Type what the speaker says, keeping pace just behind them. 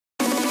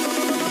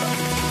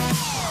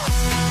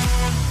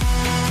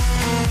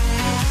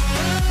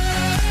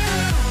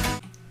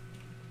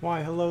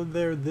Why, hello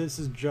there, this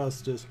is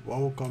Justice.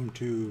 Welcome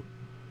to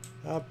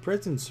a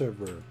prison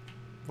server.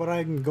 What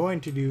I'm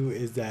going to do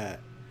is that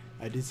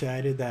I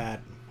decided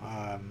that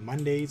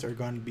Mondays are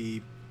going to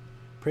be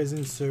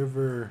prison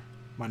server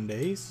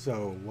Mondays.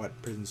 So, what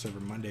prison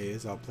server Monday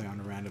is, I'll play on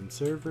a random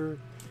server,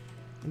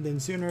 and then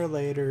sooner or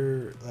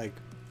later,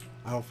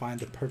 I'll find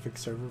the perfect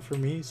server for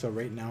me. So,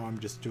 right now, I'm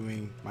just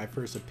doing my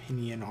first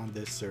opinion on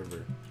this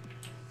server.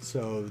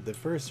 So, the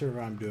first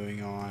server I'm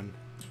doing on,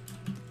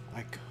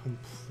 I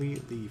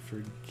completely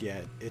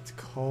forget. It's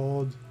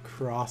called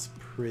Cross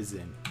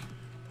Prison.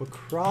 What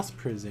Cross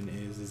Prison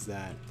is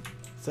that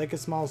it's like a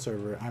small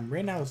server. I'm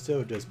right now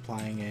still just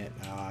playing it,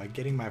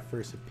 getting my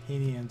first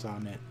opinions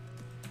on it.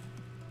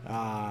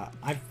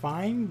 I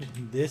find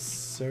this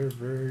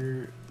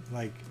server,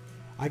 like,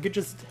 I could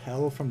just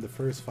tell from the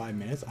first 5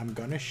 minutes. I'm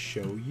gonna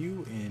show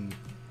you in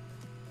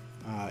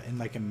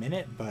like a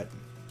minute, but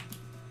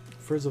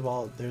first of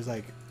all, there's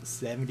like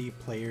 70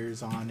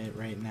 players on it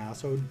right now,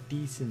 so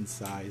decent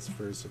size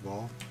first of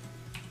all.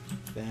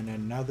 Then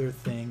another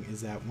thing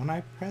is that when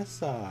I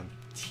press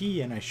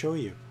T and I show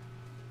you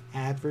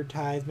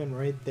advertisement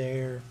right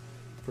there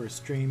for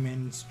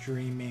streaming,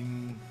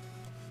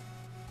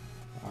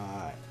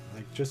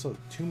 like just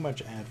too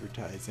much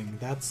advertising.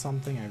 That's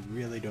something I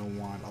really don't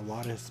want. A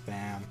lot of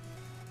spam,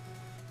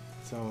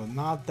 so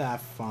not that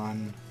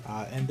fun.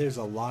 And there's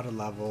a lot of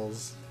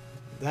levels.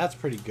 That's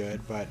pretty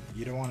good, but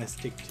you don't want to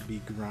stick to be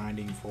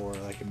grinding for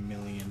like a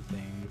million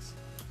things.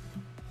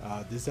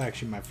 This is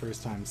actually my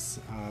first time.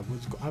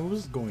 I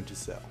was going to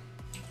sell,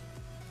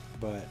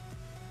 but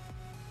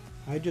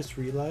I just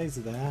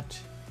realized that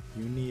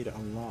you need a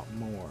lot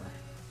more.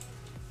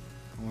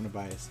 I want to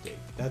buy a steak.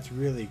 That's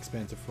really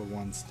expensive for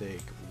one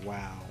steak.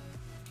 Wow.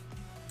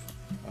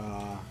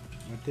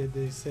 What did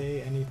they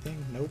say?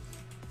 Anything? Nope.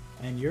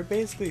 And you're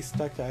basically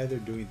stuck to either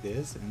doing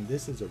this, and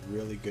this is a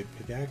really good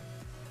pickaxe,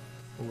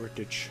 or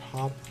to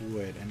chop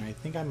wood, and I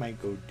think I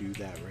might go do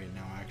that right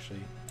now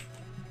actually.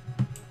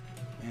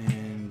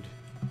 And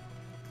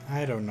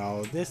I don't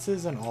know, this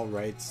is an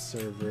alright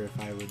server if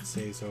I would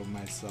say so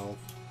myself,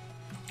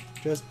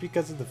 just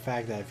because of the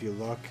fact that if you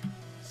look,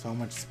 so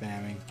much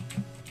spamming.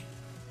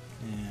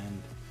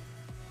 And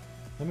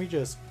let me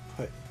just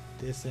put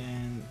this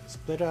in,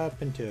 split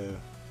up into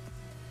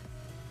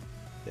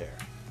there,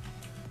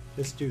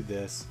 just do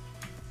this,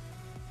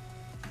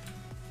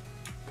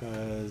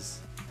 because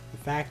the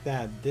fact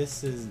that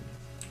this is,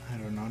 I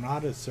don't know,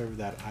 not a server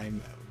that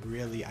I'm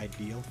really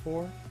ideal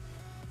for.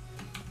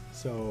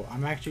 So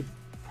I'm actually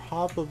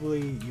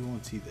probably, you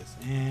won't see this.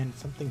 And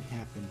something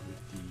happened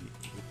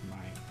with my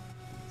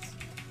these.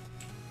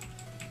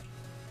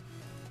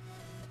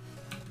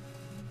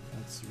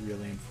 That's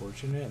really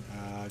unfortunate.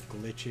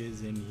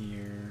 Glitches in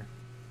here.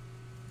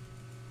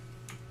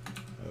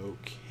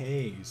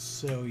 Okay,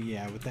 so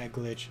yeah, with that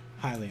glitch,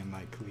 highly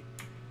unlikely.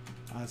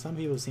 Some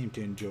people seem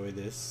to enjoy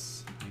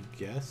this, I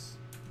guess.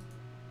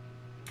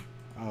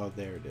 Oh,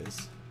 there it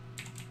is.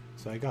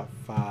 So I got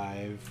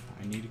 5.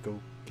 I need to go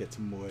get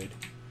some wood.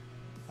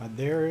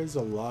 There is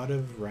a lot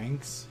of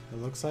ranks,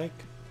 it looks like.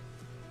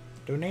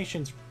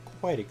 Donation's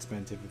quite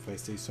expensive if I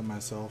say so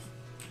myself.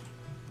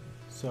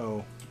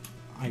 So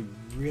I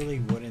really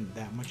wouldn't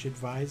that much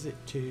advise it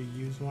to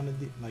use one of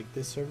the, like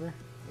this server.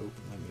 Oh,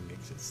 let me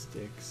mix it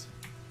sticks.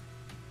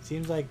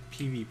 Seems like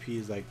PvP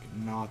is like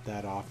not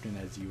that often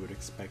as you would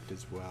expect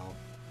as well.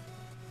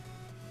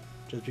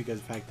 Just because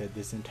of the fact that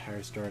this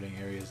entire starting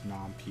area is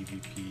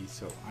non-PvP,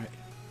 so I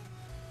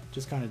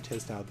just kind of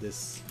test out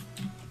this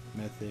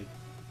method,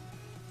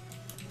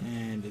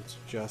 and it's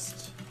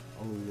just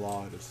a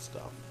lot of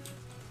stuff.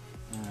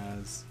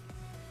 As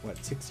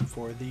what,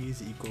 64 of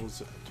these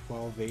equals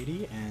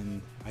 1280,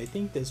 and I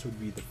think this would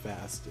be the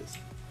fastest.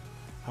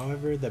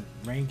 However, the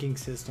ranking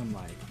system,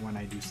 like when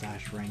I do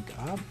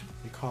 /rank up,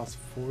 it costs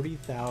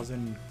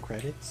 40,000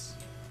 credits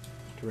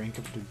to rank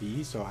up to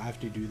B, so I have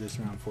to do this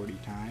around 40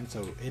 times.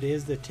 So it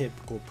is the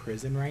typical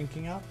prison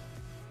ranking up,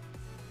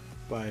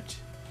 but,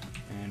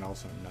 and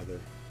also another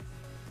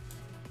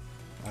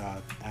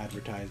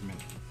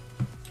advertisement.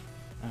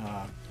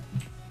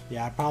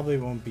 Yeah, I probably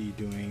won't be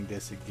doing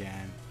this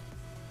again,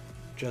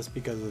 just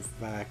because of the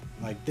fact,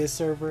 like this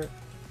server,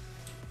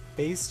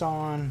 based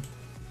on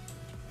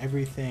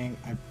everything,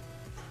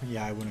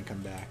 I wouldn't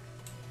come back.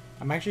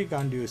 I'm actually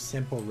gonna do a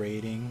simple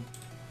rating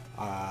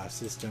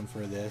system for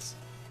this.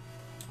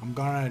 I'm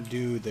gonna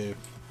do the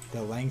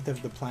length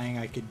of the playing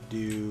I could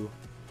do,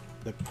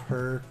 the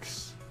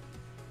perks,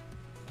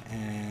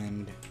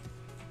 and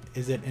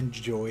is it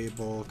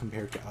enjoyable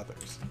compared to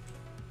others.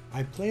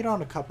 I played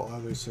on a couple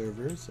other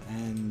servers,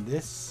 and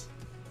this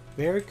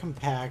very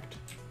compact,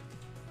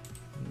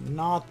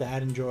 not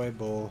that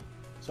enjoyable,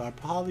 so I'd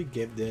probably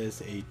give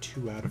this a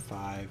 2 out of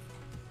 5.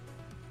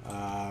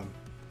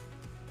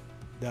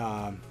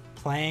 The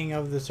playing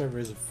of the server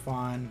is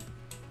fun,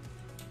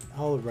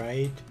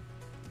 alright.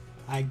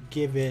 I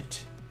give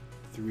it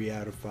 3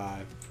 out of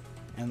 5.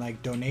 And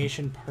like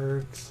donation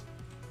perks,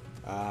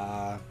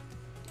 I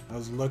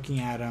was looking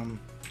at them,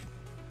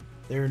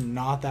 they're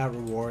not that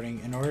rewarding.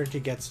 In order to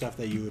get stuff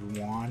that you would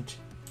want,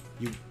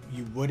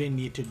 you wouldn't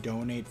need to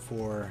donate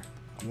for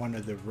one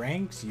of the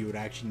ranks. You would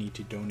actually need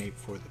to donate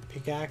for the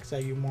pickaxe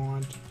that you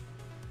want.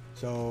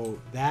 So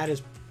that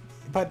is,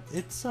 but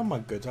it's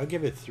somewhat good, so I'll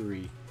give it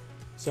 3.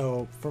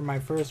 So for my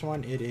first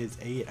one, it is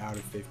 8 out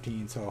of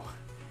 15, so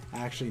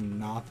actually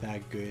not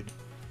that good.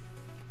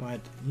 But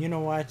you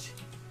know what,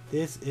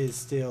 this is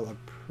still a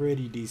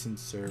pretty decent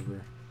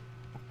server.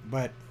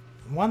 But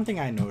one thing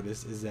I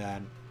noticed is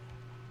that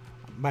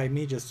by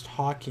me just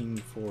talking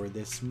for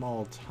this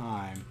small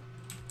time,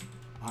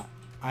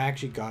 I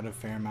actually got a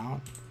fair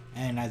amount,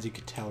 and as you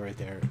could tell right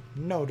there,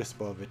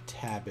 noticeable of a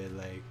tad bit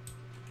lag,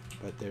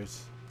 but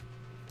there's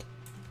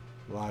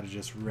a lot of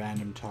just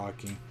random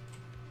talking,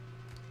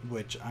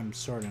 which I'm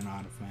sort of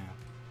not a fan.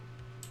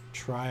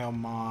 Trial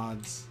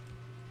mods,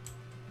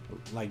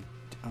 like,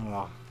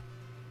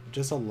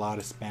 just a lot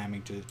of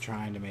spamming to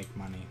trying to make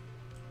money,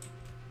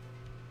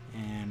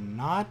 and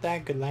not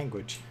that good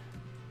language.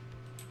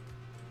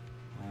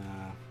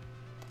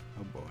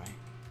 Oh boy.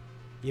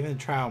 Even the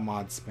trial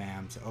mod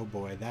spams. Oh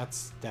boy,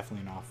 that's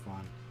definitely not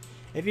fun.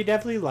 If you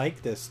definitely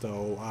like this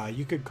though,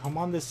 you could come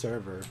on this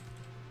server,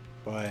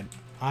 but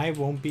I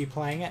won't be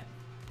playing it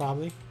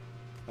probably,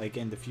 like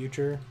in the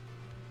future.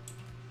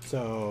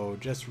 So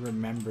just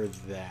remember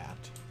that.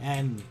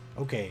 And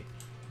okay,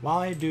 while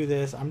I do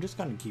this, I'm just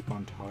gonna keep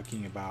on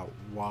talking about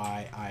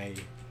why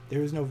there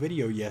was no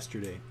video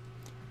yesterday.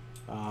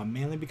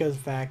 Mainly because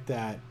of the fact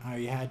that I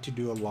had to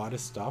do a lot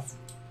of stuff,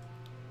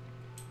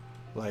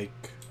 like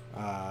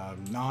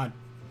not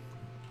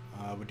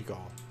what do you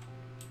call it?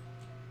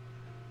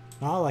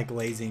 Not like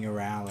lazing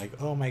around like,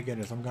 oh my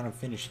goodness, I'm gonna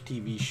finish a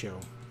TV show.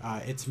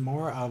 It's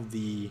more of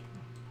the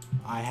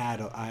I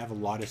have a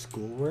lot of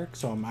schoolwork,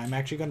 so I'm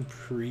actually gonna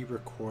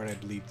pre-record, I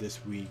believe,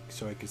 this week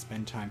so I could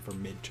spend time for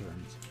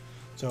midterms.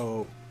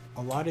 So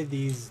a lot of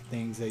these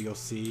things that you'll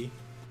see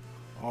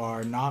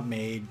are not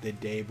made the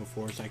day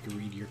before so I could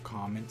read your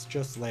comments,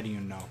 just letting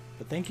you know.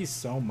 But thank you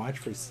so much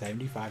for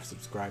 75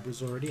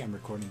 subscribers already. I'm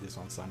recording this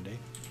on Sunday.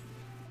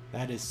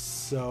 That is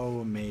so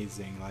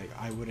amazing. Like,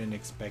 I wouldn't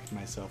expect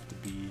myself to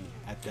be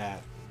at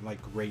that like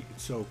rate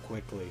so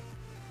quickly.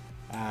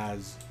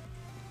 As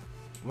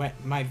when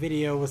my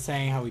video was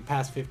saying how we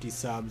passed 50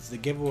 subs, the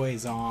giveaway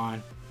is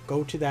on.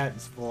 Go to that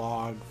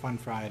vlog, Fun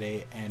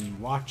Friday, and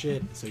watch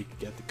it so you can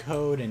get the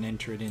code and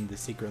enter it in the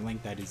secret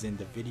link that is in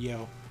the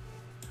video.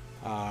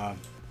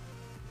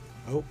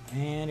 Oh,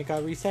 and it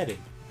got resetted.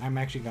 I'm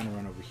actually gonna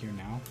run over here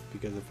now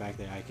because of the fact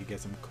that I could get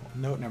some coal.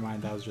 No, never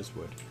mind, that was just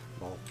wood.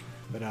 Lol.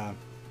 But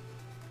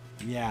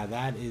yeah,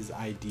 that is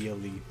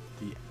ideally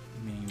the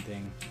main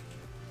thing.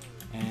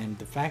 And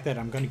the fact that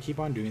I'm gonna keep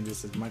on doing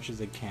this as much as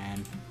I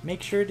can.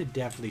 Make sure to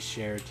definitely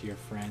share it to your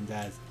friends,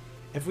 as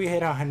if we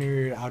hit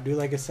 100, I'll do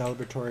like a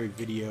celebratory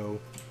video.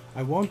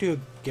 I won't do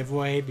a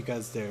giveaway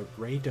because the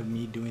rate of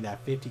me doing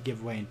that 50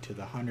 giveaway into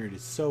the 100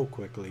 is so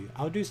quickly.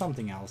 I'll do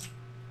something else.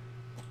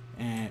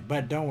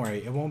 But don't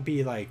worry, it won't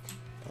be like,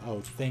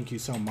 oh, thank you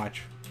so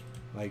much,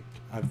 like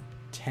a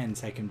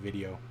 10-second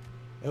video.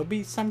 It'll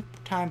be some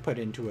time put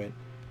into it.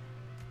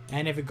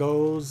 And if it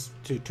goes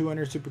to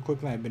 200 super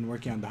quickly, I've been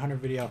working on the 100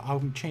 video,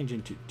 I'll change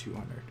it to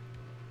 200.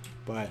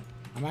 But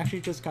I'm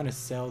actually just gonna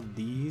sell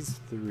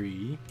these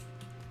 3.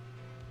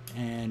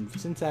 And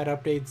since that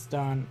update's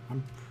done,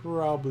 I'm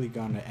probably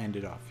gonna end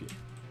it off here.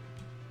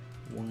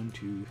 1,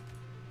 2,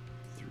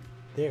 3.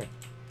 There.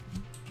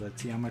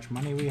 Let's see how much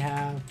money we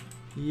have.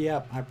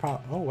 Yep,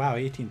 oh wow,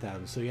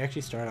 18,000. So you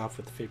actually start off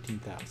with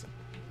 15,000.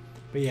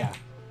 But yeah,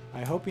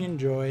 I hope you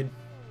enjoyed.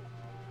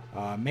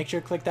 Make sure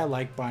to click that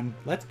like button.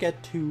 Let's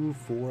get to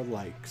 4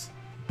 likes.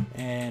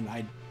 And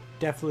I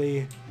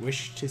definitely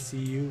wish to see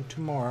you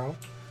tomorrow.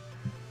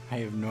 I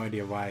have no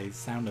idea why it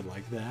sounded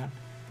like that.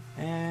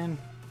 And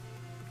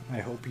I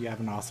hope you have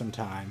an awesome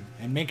time,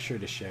 and make sure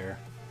to share,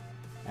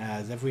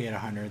 as if we hit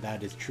 100,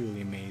 that is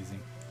truly amazing.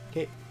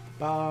 Okay,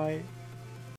 bye.